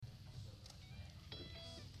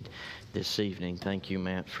this evening. Thank you,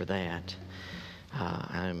 Matt, for that.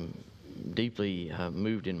 I'm deeply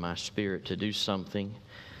moved in my spirit to do something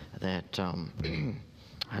that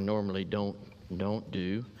I normally don't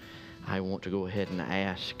do. I want to go ahead and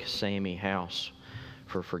ask Sammy House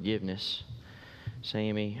for forgiveness.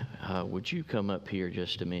 Sammy, would you come up here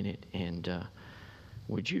just a minute and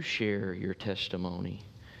would you share your testimony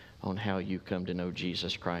on how you come to know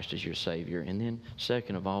Jesus Christ as your Savior? And then,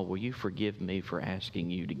 second of all, will you forgive me for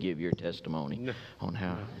asking you to give your testimony on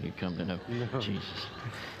how you come to know Jesus?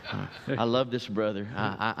 I love this brother.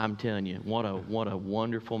 I'm telling you, what a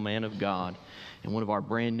wonderful man of God, and one of our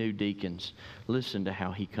brand new deacons. Listen to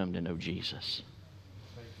how he come to know Jesus.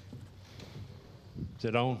 Is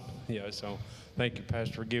it on? Yeah, it's on. Thank you,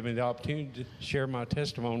 Pastor, for giving me the opportunity to share my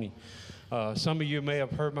testimony. Some of you may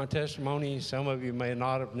have heard my testimony. Some of you may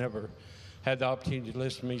not have never had the opportunity to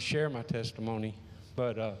listen to me share my testimony.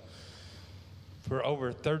 But for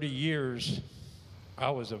over 30 years, I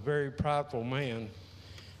was a very prideful man,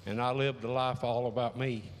 and I lived a life all about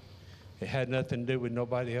me. It had nothing to do with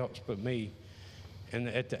nobody else but me. And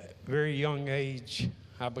at that very young age,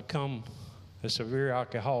 I become a severe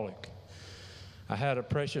alcoholic. I had a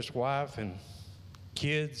precious wife and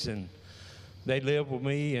kids, and they lived with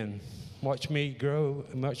me and watched me grow,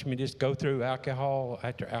 and watched me just go through alcohol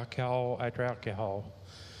after alcohol after alcohol.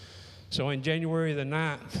 So in September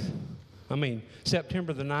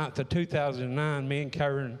the 9th of 2009, me and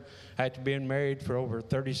Karen, after being married for over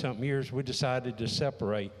 30-something years, we decided to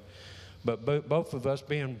separate. But both of us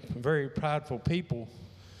being very prideful people,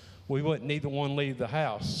 we wouldn't neither one leave the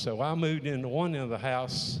house. So I moved into one end of the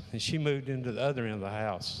house, and she moved into the other end of the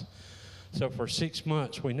house. So for 6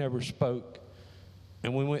 months, we never spoke.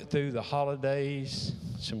 And we went through the holidays,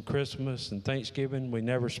 some Christmas and Thanksgiving. We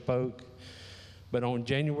never spoke. But on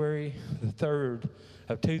January the 3rd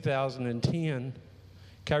of 2010,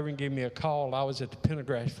 Karen gave me a call. I was at the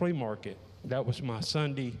Pendergrass Flea Market. That was my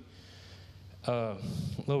Sunday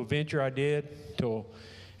little venture I did till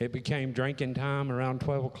it became drinking time. Around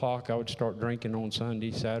 12 o'clock, I would start drinking on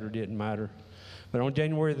Sunday. Saturday didn't matter. But on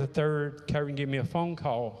January the 3rd, Karen gave me a phone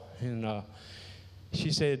call, and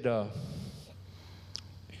she said,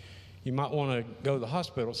 you might want to go to the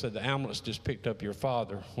hospital. Said the ambulance just picked up your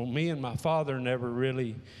father. Well, me and my father never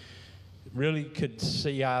really could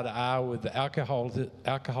see eye to eye with the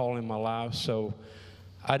alcohol in my life. So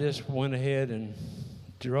I just went ahead and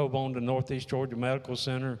drove on to Northeast Georgia Medical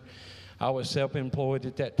Center. I was self-employed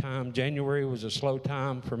at that time. January was a slow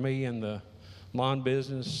time for me in the lawn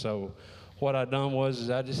business. So what I done was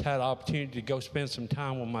I just had an opportunity to go spend some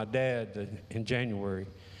time with my dad in January.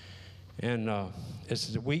 And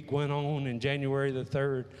as the week went on, in January the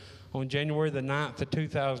 3rd, on January the 9th of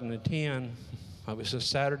 2010, it was a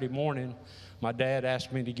Saturday morning, my dad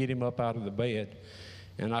asked me to get him up out of the bed.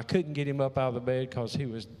 And I couldn't get him up out of the bed because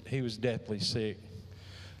he was deathly sick.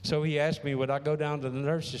 So he asked me, would I go down to the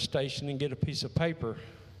nurse's station and get a piece of paper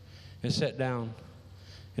and sit down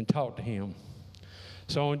and talk to him.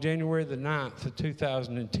 So on January the 9th of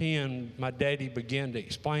 2010, my daddy began to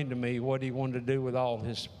explain to me what he wanted to do with all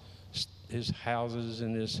his houses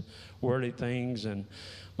and his worldly things. And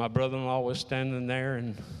my brother-in-law was standing there,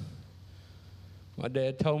 and my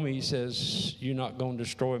dad told me, he says, you're not going to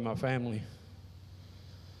destroy my family.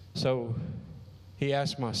 So he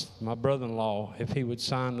asked my brother-in-law if he would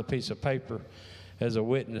sign the piece of paper as a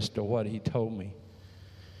witness to what he told me.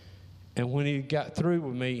 And when he got through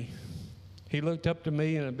with me, he looked up to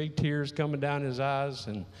me and a big tears coming down his eyes,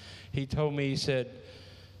 and he told me, he said,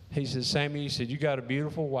 Sammy, he said, you got a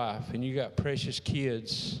beautiful wife, and you got precious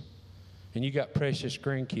kids, and you got precious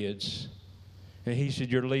grandkids. And he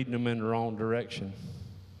said, you're leading them in the wrong direction.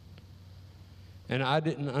 And I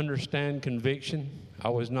didn't understand conviction. I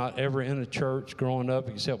was not ever in a church growing up,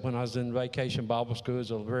 except when I was in vacation Bible school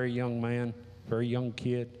as a very young man, very young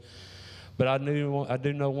kid. But I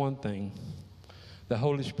do know one thing. The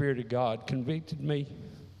Holy Spirit of God convicted me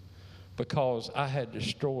because I had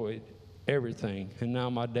destroyed everything, and now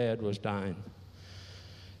my dad was dying.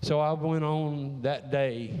 So I went on that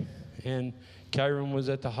day, and Karen was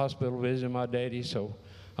at the hospital visiting my daddy, so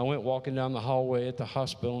I went walking down the hallway at the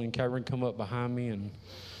hospital, and Karen come up behind me, and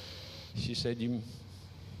she said, you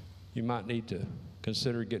might need to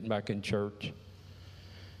consider getting back in church.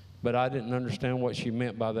 But I didn't understand what she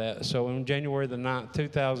meant by that. So on January the 9th,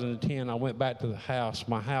 2010, I went back to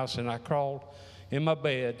my house, and I crawled in my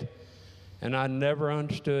bed, and I never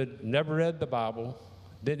understood, never read the Bible,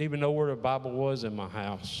 didn't even know where the Bible was in my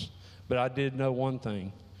house. But I did know one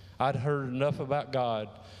thing. I'd heard enough about God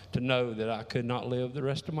to know that I could not live the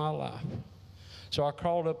rest of my life. So I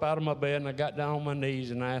crawled up out of my bed, and I got down on my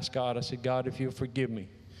knees, and I asked God, I said, God, if you'll forgive me,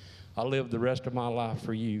 I'll live the rest of my life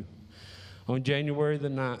for you. On January the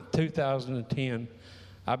 9th, 2010,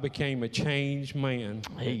 I became a changed man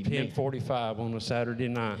at 10:45 on a Saturday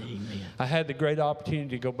night. Amen. I had the great opportunity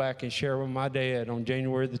to go back and share with my dad on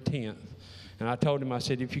January the 10th. And I told him, I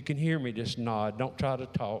said, if you can hear me, just nod. Don't try to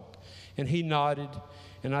talk. And he nodded.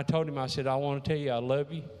 And I told him, I said, I want to tell you I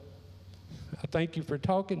love you. I thank you for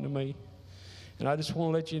talking to me. And I just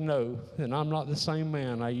want to let you know that I'm not the same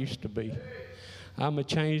man I used to be. I'm a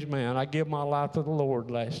changed man. I give my life to the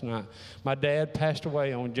Lord last night. My dad passed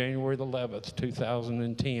away on January the 11th,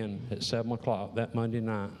 2010 at 7 o'clock that Monday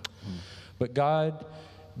night. But God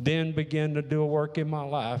then began to do a work in my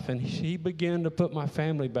life, and he began to put my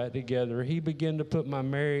family back together. He began to put my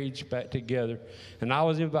marriage back together. And I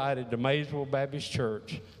was invited to Maysville Baptist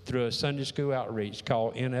Church through a Sunday school outreach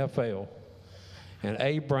called NFL. And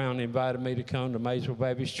Abe Brown invited me to come to Maysville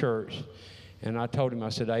Baptist Church. And I told him, I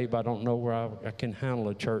said, Abe, I don't know where I can handle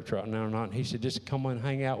a church right now or not. And he said, just come and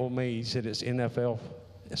hang out with me. He said, it's NFL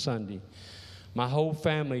Sunday. My whole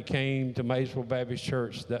family came to Maysville Baptist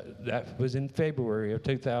Church. That was in February of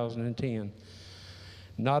 2010.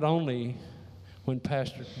 Not only when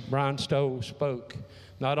Pastor Brian Stowe spoke,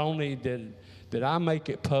 not only did I make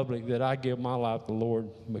it public that I give my life to the Lord,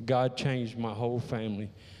 but God changed my whole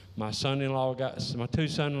family. My two son-in-laws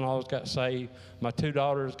got saved. My two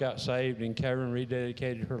daughters got saved, and Karen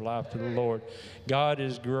rededicated her life to the Lord. God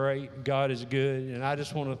is great. God is good, and I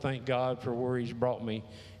just want to thank God for where He's brought me.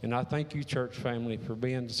 And I thank you, church family, for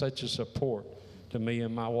being such a support to me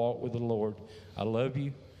in my walk with the Lord. I love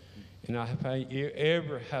you, and if you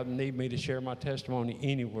ever need me to share my testimony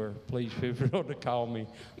anywhere, please feel free to call me.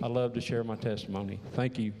 I love to share my testimony.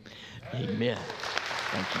 Thank you. Amen.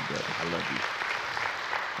 Thank you, brother. I love you.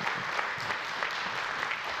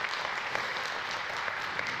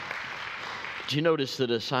 Did you notice the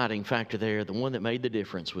deciding factor there? The one that made the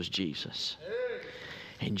difference was Jesus.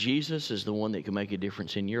 And Jesus is the one that can make a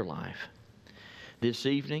difference in your life. This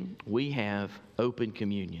evening, we have open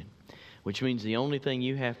communion, which means the only thing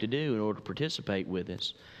you have to do in order to participate with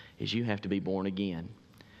us is you have to be born again.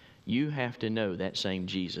 You have to know that same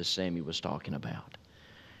Jesus Sammy was talking about.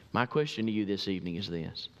 My question to you this evening is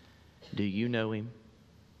this. Do you know Him?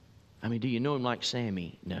 I mean, do you know Him like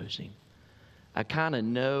Sammy knows Him? A kind of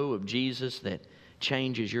know of Jesus that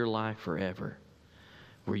changes your life forever.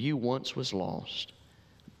 Where you once was lost,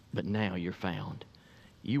 but now you're found.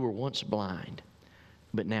 You were once blind,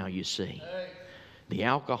 but now you see. The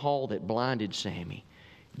alcohol that blinded Sammy,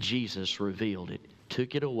 Jesus revealed it,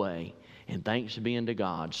 took it away, and thanks be unto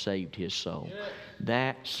God, saved his soul.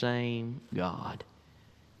 That same God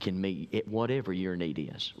can meet it, whatever your need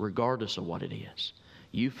is, regardless of what it is.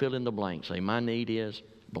 You fill in the blank. Say, my need is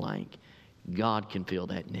blank. God can fill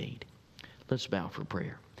that need. Let's bow for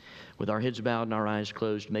prayer. With our heads bowed and our eyes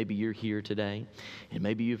closed, maybe you're here today, and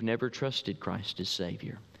maybe you've never trusted Christ as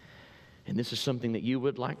Savior. And this is something that you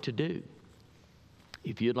would like to do.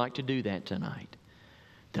 If you'd like to do that tonight,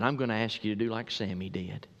 then I'm going to ask you to do like Sammy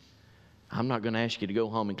did. I'm not going to ask you to go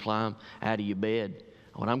home and climb out of your bed.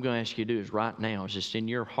 What I'm going to ask you to do is right now, is just in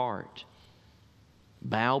your heart,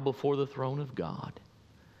 bow before the throne of God.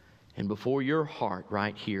 And before your heart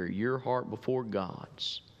right here, your heart before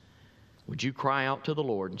God's, would you cry out to the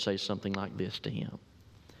Lord and say something like this to Him?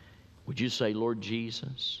 Would you say, Lord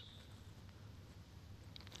Jesus,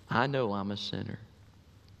 I know I'm a sinner.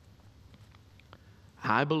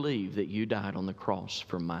 I believe that you died on the cross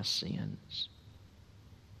for my sins.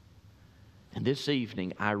 And this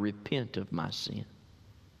evening, I repent of my sin.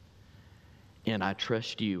 And I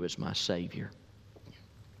trust you as my Savior.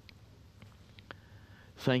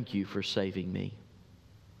 Thank you for saving me.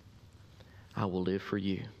 I will live for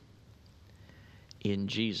you. In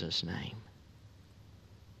Jesus' name.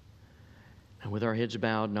 And with our heads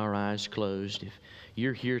bowed and our eyes closed, if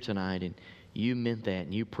you're here tonight and you meant that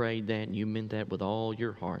and you prayed that and you meant that with all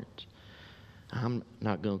your heart, I'm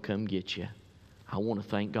not going to come get you. I want to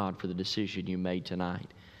thank God for the decision you made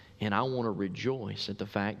tonight. And I want to rejoice at the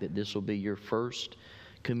fact that this will be your first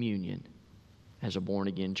communion as a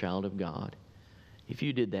born-again child of God. If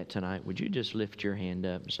you did that tonight, would you just lift your hand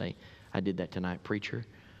up and say, I did that tonight, preacher.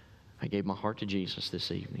 I gave my heart to Jesus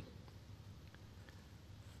this evening.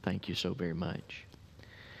 Thank you so very much.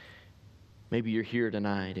 Maybe you're here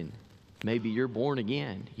tonight and maybe you're born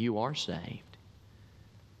again. You are saved.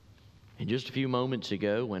 And just a few moments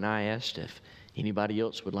ago when I asked if anybody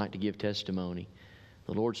else would like to give testimony,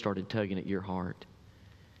 the Lord started tugging at your heart.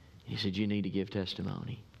 He said, you need to give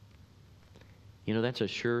testimony. You know, that's a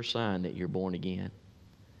sure sign that you're born again.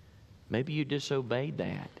 Maybe you disobeyed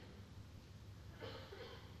that.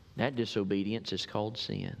 That disobedience is called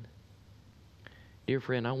sin. Dear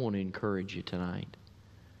friend, I want to encourage you tonight.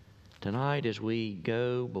 Tonight, as we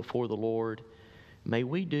go before the Lord, may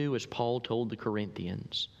we do as Paul told the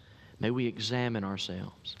Corinthians. May we examine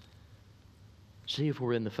ourselves. See if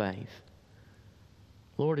we're in the faith.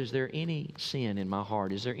 Lord, is there any sin in my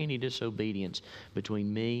heart? Is there any disobedience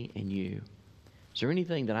between me and you? Is there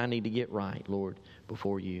anything that I need to get right, Lord,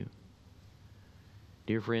 before you?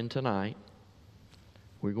 Dear friend, tonight,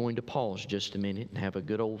 we're going to pause just a minute and have a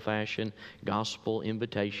good old-fashioned gospel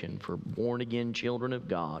invitation for born-again children of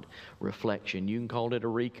God reflection. You can call it a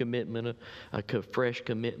recommitment, a fresh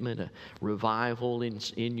commitment, a revival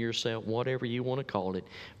in yourself, whatever you want to call it.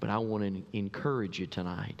 But I want to encourage you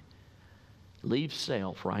tonight. Leave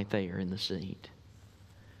self right there in the seat.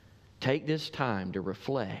 Take this time to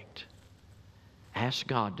reflect. Ask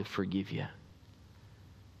God to forgive you.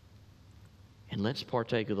 And let's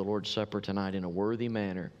partake of the Lord's Supper tonight in a worthy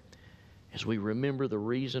manner as we remember the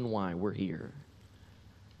reason why we're here.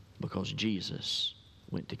 Because Jesus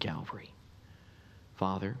went to Calvary.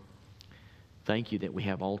 Father, thank you that we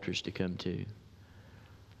have altars to come to.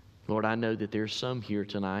 Lord, I know that there's some here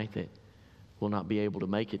tonight that will not be able to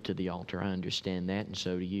make it to the altar. I understand that, and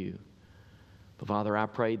so do you. But Father, I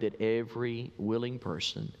pray that every willing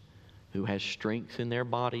person who has strength in their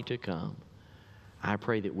body to come, I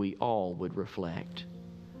pray that we all would reflect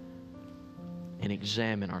and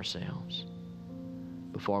examine ourselves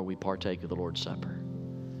before we partake of the Lord's Supper.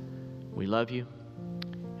 We love you,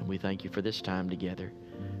 and we thank you for this time together.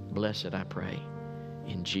 Bless it, I pray,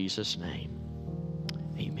 in Jesus' name.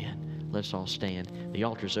 Amen. Let's all stand. The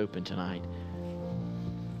altar's open tonight.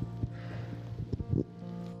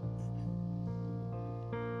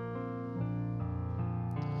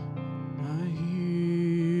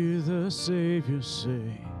 Savior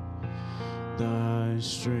say, thy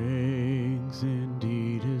strength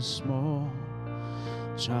indeed is small.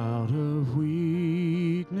 Child of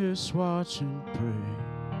weakness, watch and pray.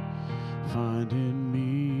 Find in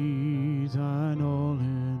me thine all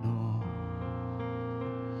in all.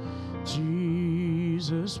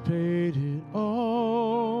 Jesus paid it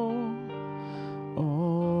all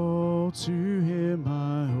to him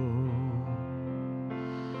I owe.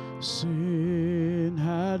 Sin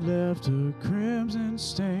had left a crimson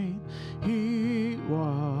stain, he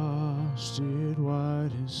washed it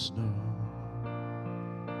white as snow.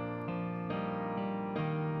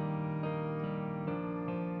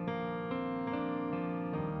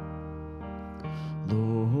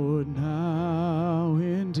 Lord, now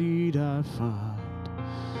indeed I find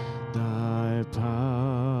thy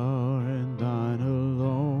power and thine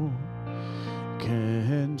alone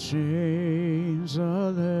can change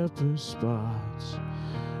the leper's spots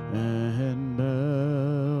and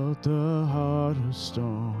melt the heart of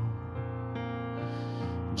stone.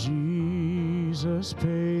 Jesus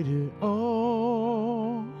paid it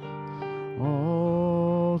all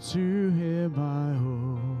to him I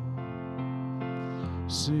owe.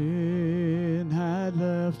 Sin had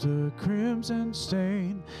left a crimson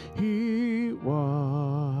stain, he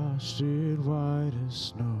washed it white as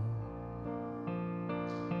snow.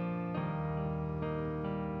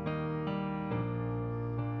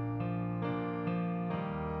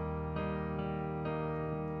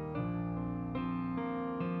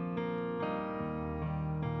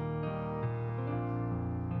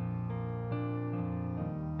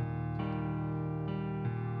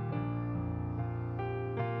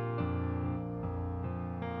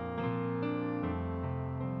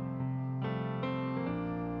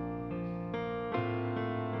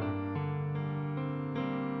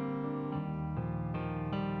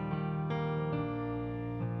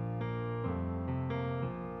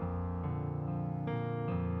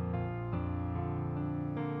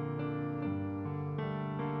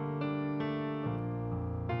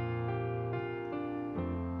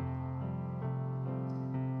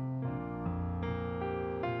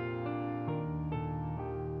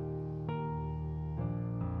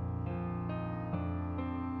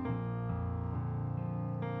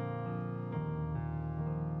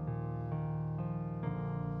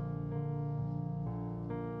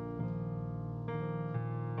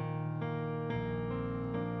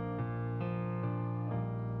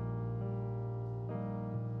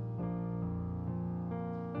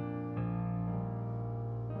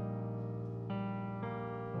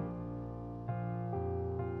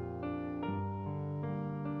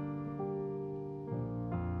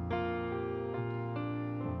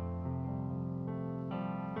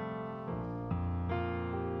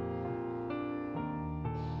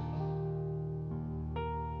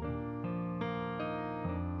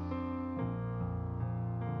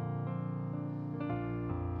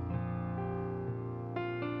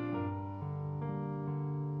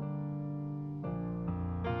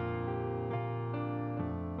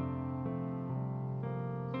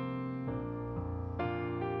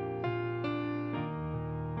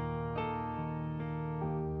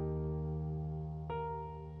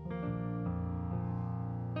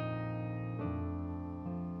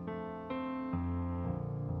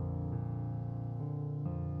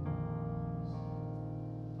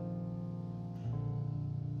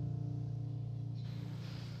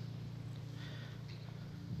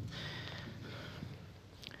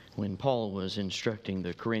 when Paul was instructing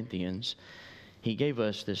the Corinthians, he gave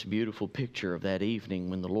us this beautiful picture of that evening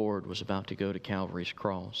when the Lord was about to go to Calvary's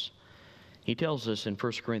cross. He tells us in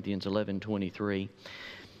 1 Corinthians 11:23,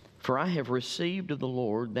 "For I have received of the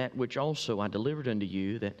Lord that which also I delivered unto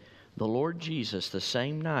you, that the Lord Jesus, the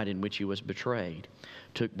same night in which he was betrayed,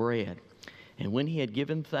 took bread. And when he had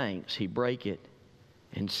given thanks, he brake it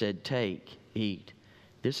and said, Take, eat.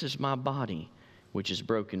 This is my body, which is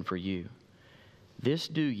broken for you. This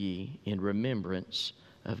do ye in remembrance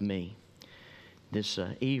of me." This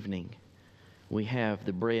evening, we have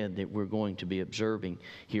the bread that we're going to be observing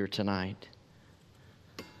here tonight.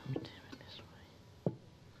 Let me turn it this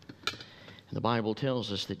way. And the Bible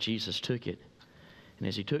tells us that Jesus took it. And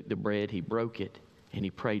as he took the bread, he broke it and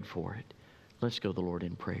he prayed for it. Let's go to the Lord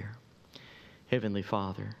in prayer. Heavenly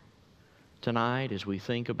Father, tonight as we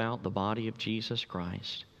think about the body of Jesus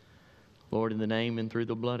Christ, Lord, in the name and through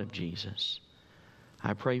the blood of Jesus,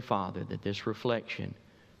 I pray, Father, that this reflection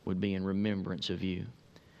would be in remembrance of you.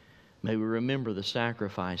 May we remember the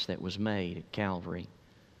sacrifice that was made at Calvary.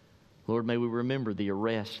 Lord, may we remember the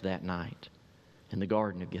arrest that night in the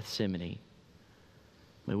Garden of Gethsemane.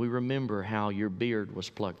 May we remember how your beard was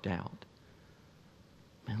plucked out.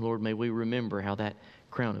 And Lord, may we remember how that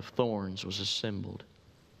crown of thorns was assembled.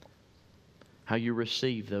 How you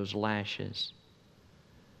received those lashes.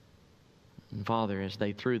 And Father, as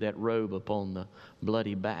they threw that robe upon the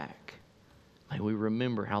bloody back, may we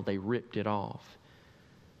remember how they ripped it off.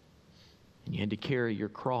 And you had to carry your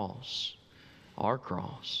cross, our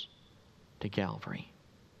cross, to Calvary.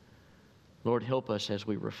 Lord, help us as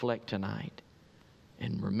we reflect tonight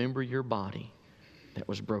and remember your body that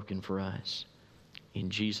was broken for us. In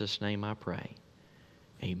Jesus' name I pray.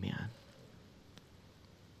 Amen.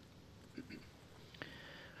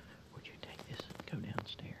 Would you take this and go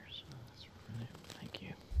downstairs? Thank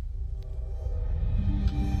you.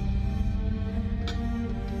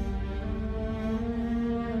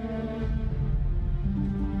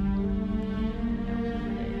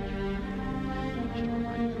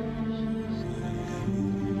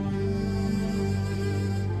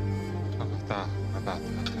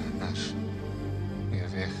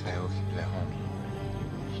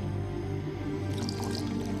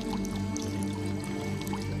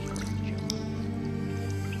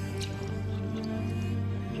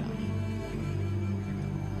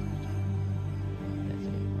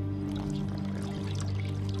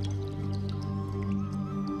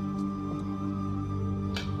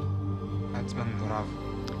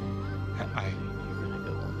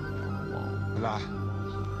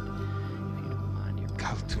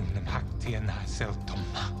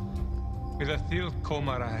 Thil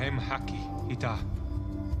komara hem haki ita.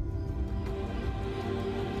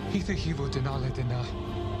 Hitha hivo denale dena.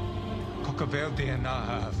 Kokavel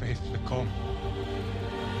dena a faith the kom.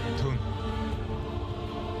 Tun.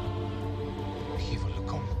 Hivo le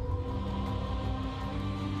kom.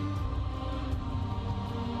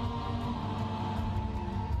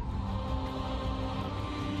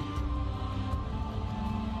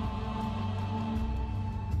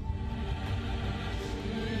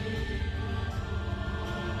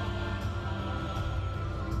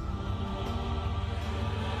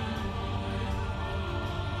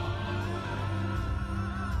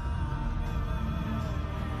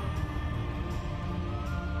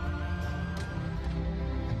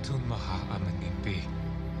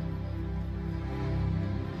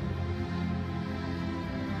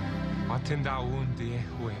 Tinda undi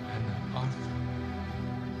ehwe en Arthur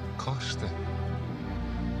Costa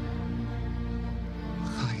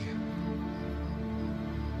Chaya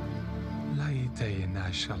Laite na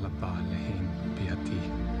shalaba lehin biati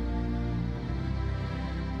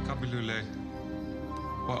Kabilule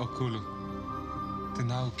wa okulu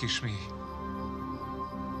Tinau kishmi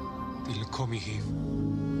Dilkomi hiv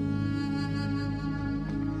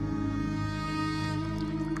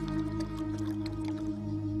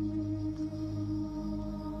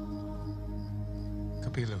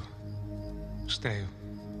Kapilo, steu,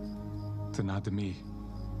 tenademi,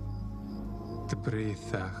 te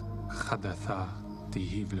breitha chadatha di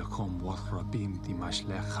hivlekom wathrabim di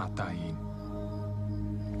mashlech chatayin.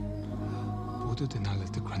 Bodo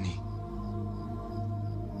denale te grani.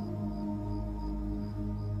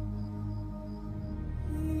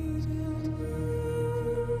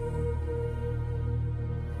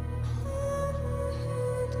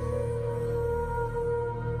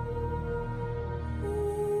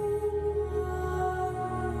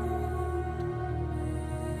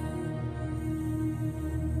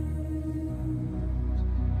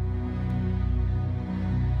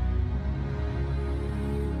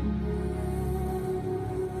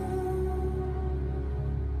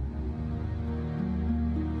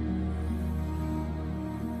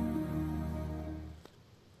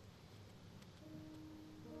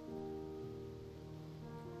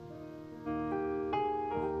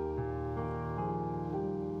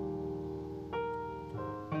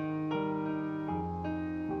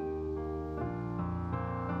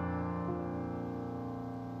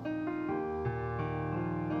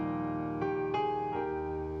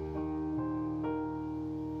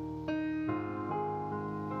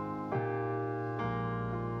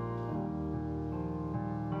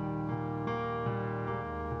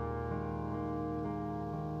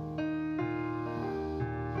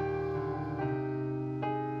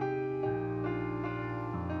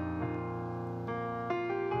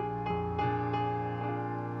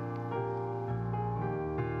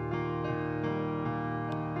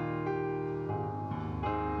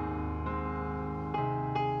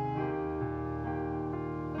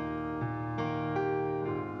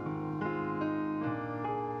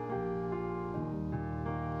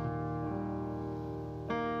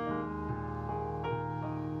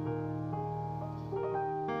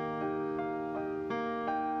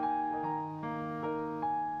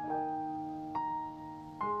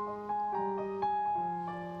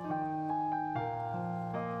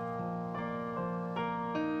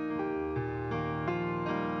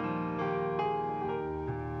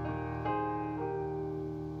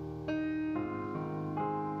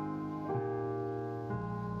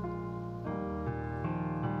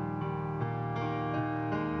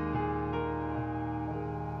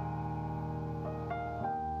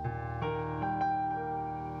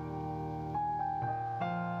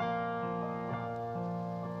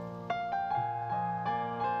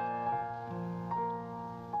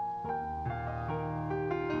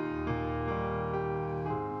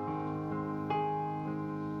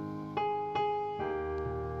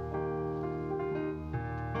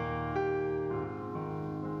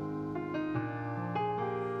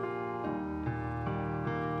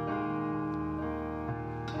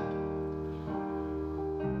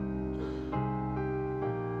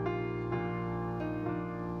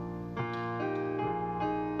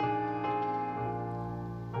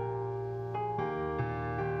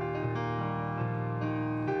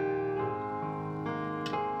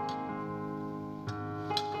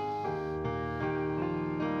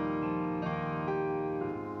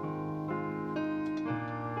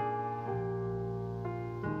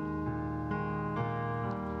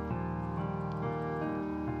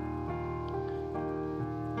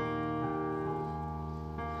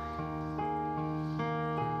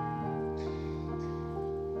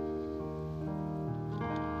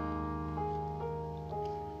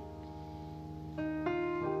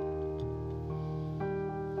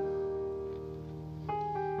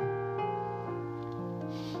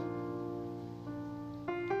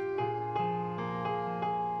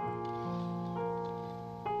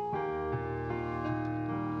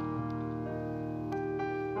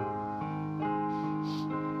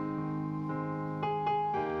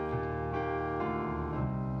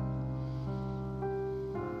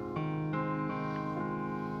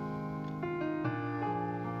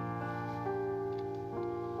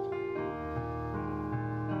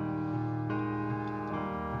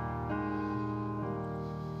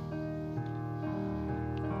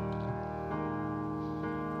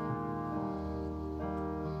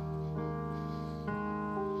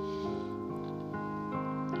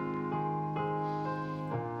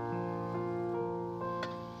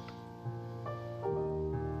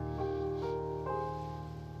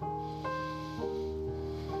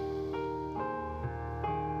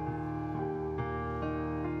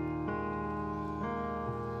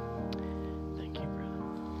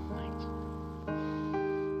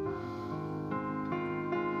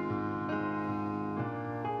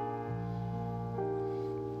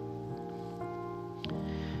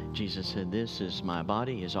 Jesus said, "This is my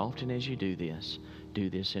body. As often as you do this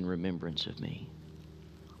in remembrance of me."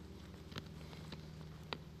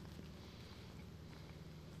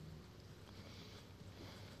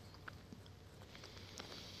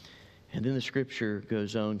 And then the scripture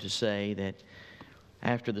goes on to say that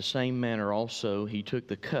after the same manner also he took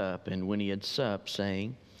the cup, and when he had supped,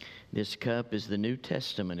 saying, "This cup is the New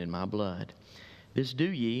Testament in my blood. This do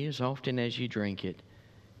ye as often as ye drink it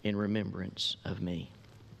in remembrance of me."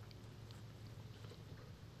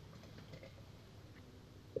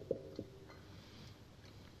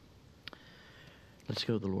 Let's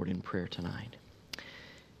go to the Lord in prayer tonight.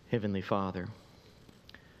 Heavenly Father,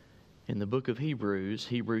 in the book of Hebrews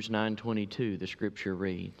 9:22, the scripture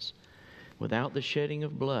reads, "Without the shedding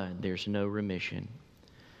of blood, there's no remission."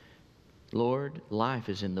 Lord, life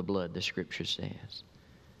is in the blood, the scripture says.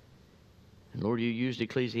 And Lord, you used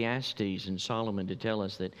Ecclesiastes and Solomon to tell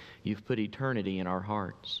us that you've put eternity in our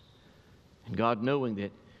hearts. And God, knowing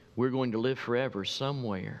that we're going to live forever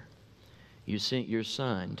somewhere, you sent your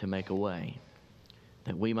Son to make a way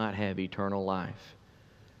that we might have eternal life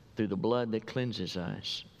through the blood that cleanses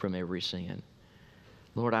us from every sin.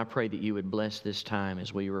 Lord, I pray that you would bless this time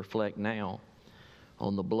as we reflect now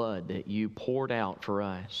on the blood that you poured out for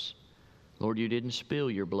us. Lord, you didn't spill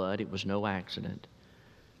your blood. It was no accident.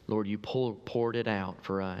 Lord, you poured it out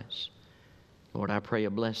for us. Lord, I pray a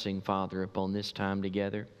blessing, Father, upon this time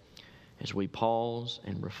together as we pause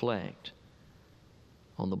and reflect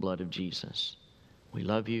on the blood of Jesus. We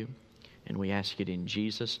love you, and we ask it in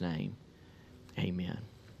Jesus' name. Amen.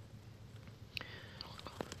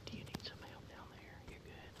 Do you need some help down there? You're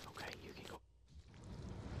good. Okay, you can go.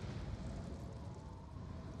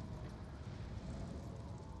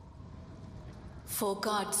 For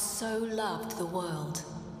God so loved the world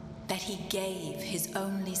that he gave his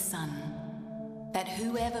only Son, that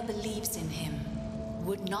whoever believes in him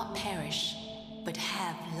would not perish, but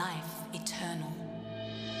have life eternal.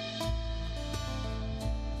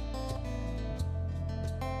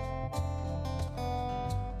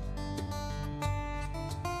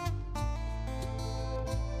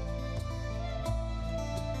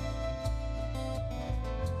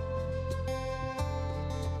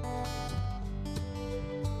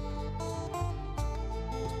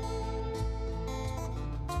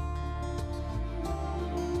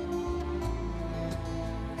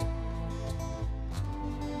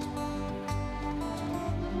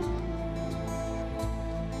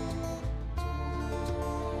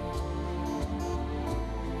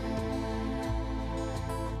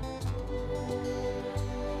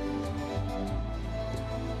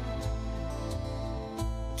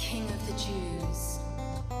 King of the Jews,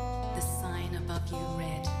 the sign above you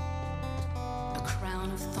read, a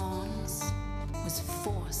crown of thorns was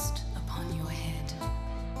forced upon your head.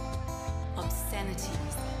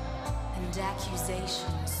 Obscenities and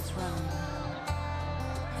accusations thrown,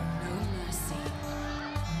 and no mercy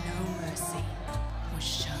was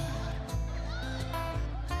shown.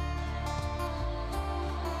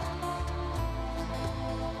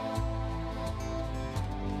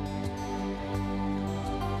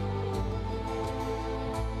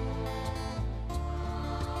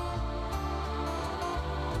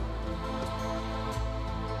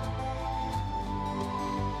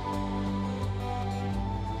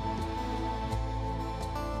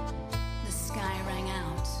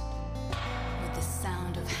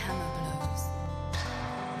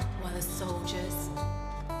 Soldiers,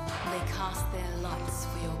 they cast their lots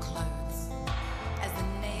for your clothes, as the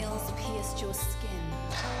nails pierced your skin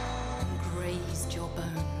and grazed your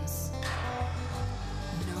bones.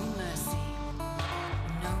 No mercy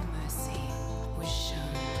was shown.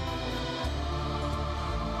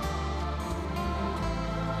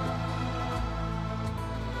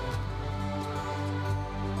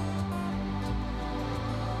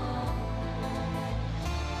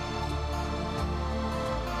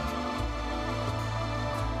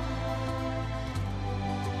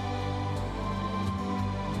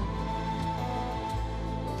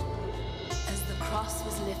 Cross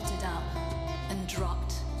was lifted up and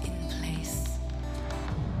dropped in place.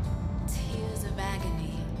 Tears of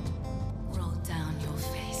agony rolled down your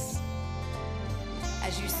face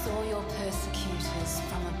as you saw your persecutors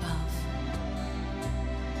from above.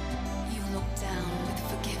 You looked down with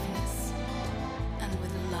forgiveness and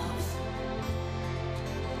with love.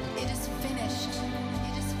 "It is finished,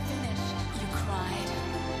 it is finished," you cried,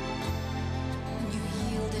 and you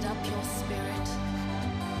yielded up your spirit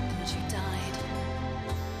and you died.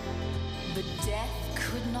 But death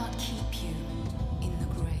could not keep you in the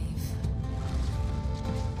grave.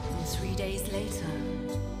 And 3 days later,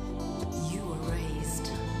 you were raised.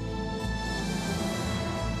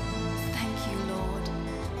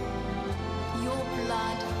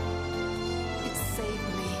 saved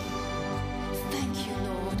me. Thank you,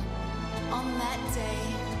 Lord. On that day,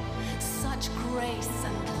 such grace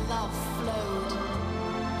and love flowed.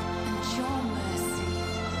 And your mercy,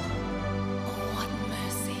 oh, what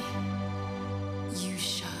mercy you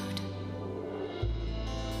showed.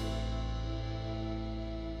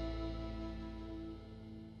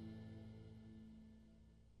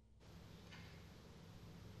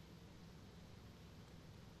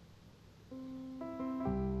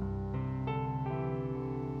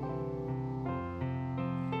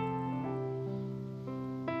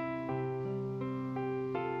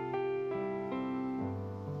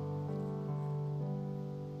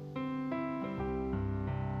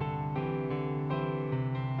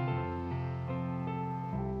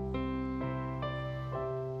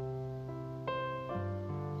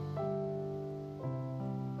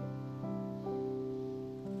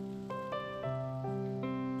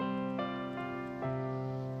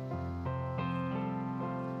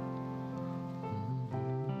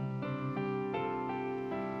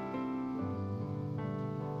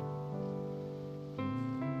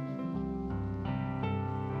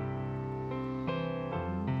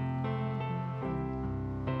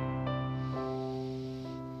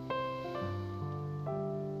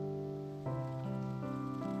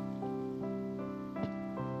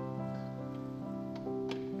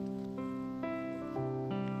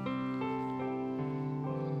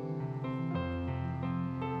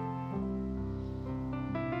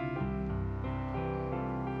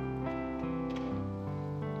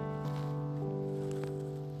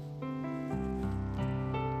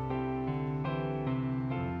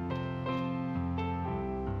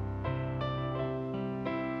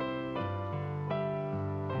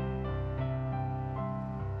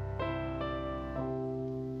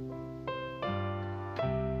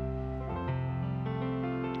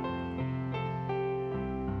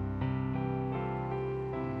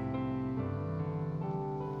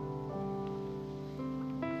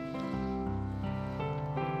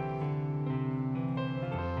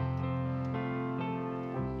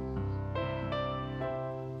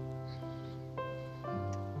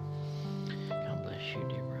 You,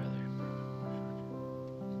 dear brother.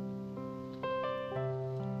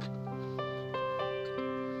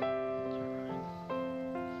 That's all right.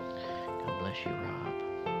 God bless you, Rob.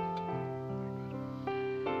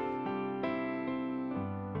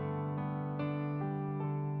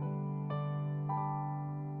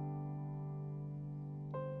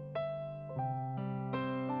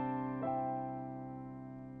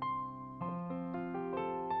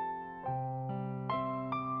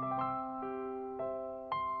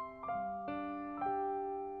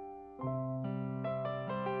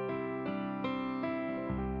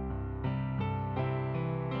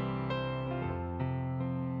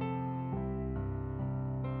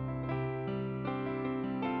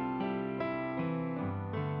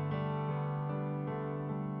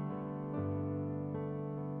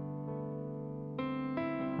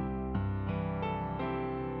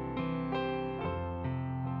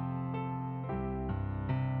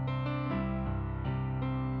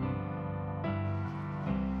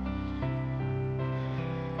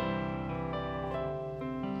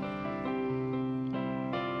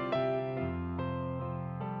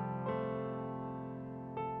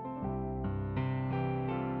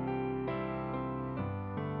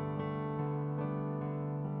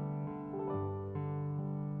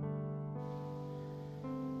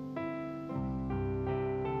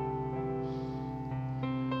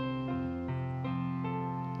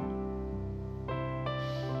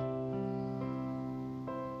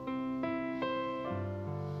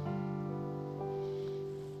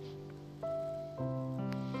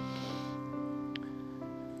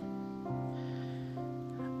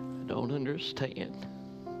 Don't understand,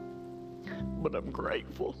 but I'm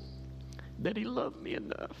grateful that he loved me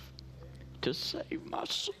enough to save my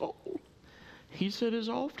soul. He said, as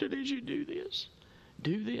often as you do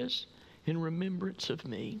this in remembrance of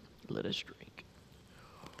me. Let us drink.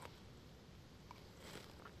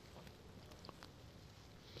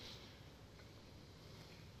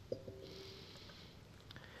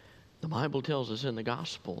 The Bible tells us in the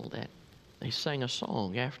gospel that they sang a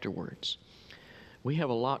song afterwards. We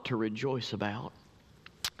have a lot to rejoice about.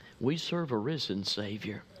 We serve a risen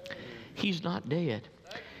Savior. He's not dead.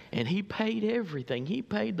 And He paid everything. He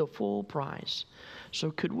paid the full price.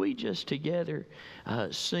 So could we just together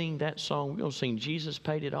sing that song? We're going to sing Jesus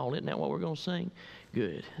Paid It All. Isn't that what we're going to sing?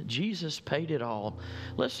 Good. Jesus paid it all.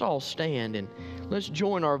 Let's all stand and let's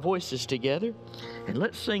join our voices together. And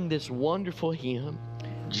let's sing this wonderful hymn,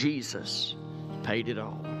 Jesus Paid It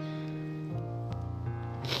All.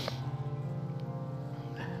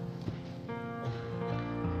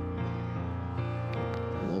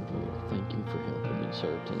 and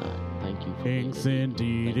serve tonight. Thank you for being Strength here.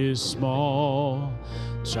 indeed Thank you. is small,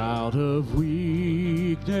 child of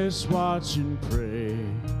weakness, watch and pray.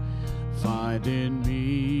 Find in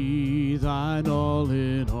me thine all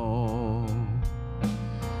in all.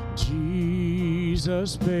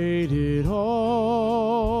 Jesus paid it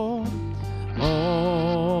all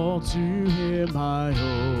to him I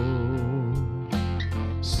owe.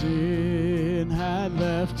 Sin had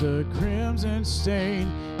left a crimson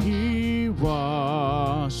stain, he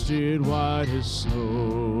washed it white as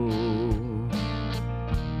snow.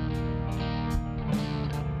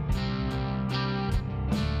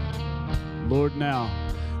 Lord,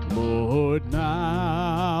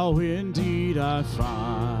 now indeed I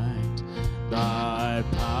find thy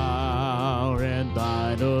power, and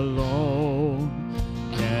thine alone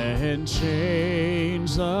can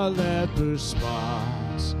change the leper's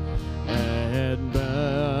spots and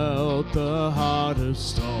melt the heart of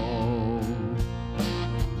stone.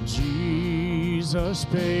 Jesus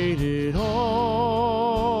paid it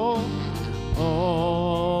all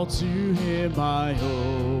to him I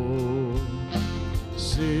owe.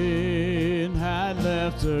 Sin had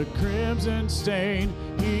left a crimson stain,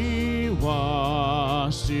 he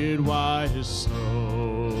washed it white as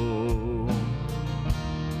snow.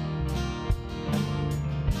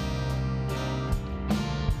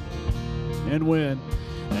 And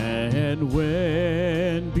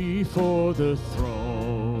when before the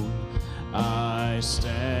throne I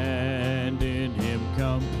stand in him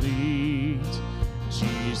complete,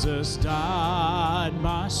 Jesus died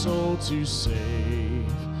my soul to save,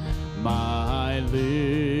 my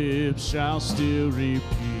lips shall still repeat.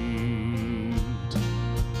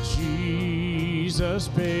 Jesus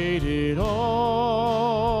paid it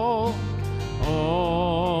all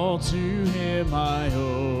to him I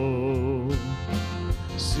owe.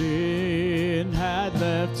 Sin had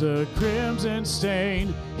left a crimson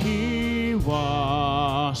stain, he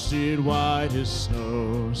washed it white as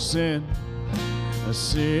snow. Sin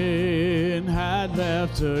had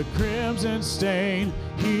left a crimson stain,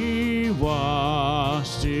 he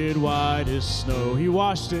washed it white as snow. He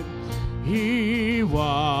washed it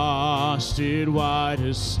white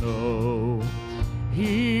as snow.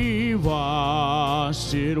 He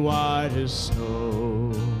washed it white as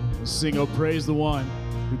snow. Sing, oh, praise the one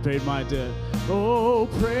who paid my debt. Oh,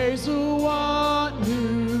 praise the one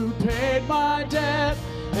who paid my debt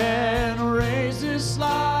and raised his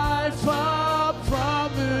life up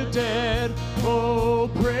from the dead. Oh,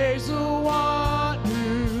 praise the one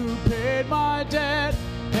who paid my debt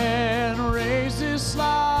and raised his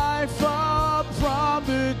life up from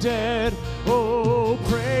the dead. Oh,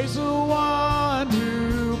 praise the one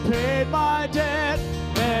who paid my debt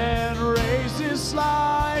and raised his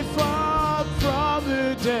life up from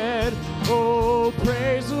the dead. Oh,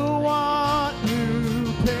 praise the one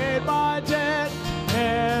who paid my debt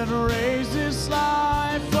and raised his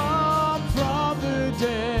life up from the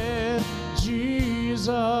dead. Jesus.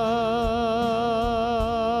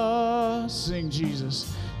 Sing Jesus.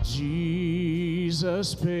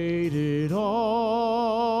 Jesus paid it all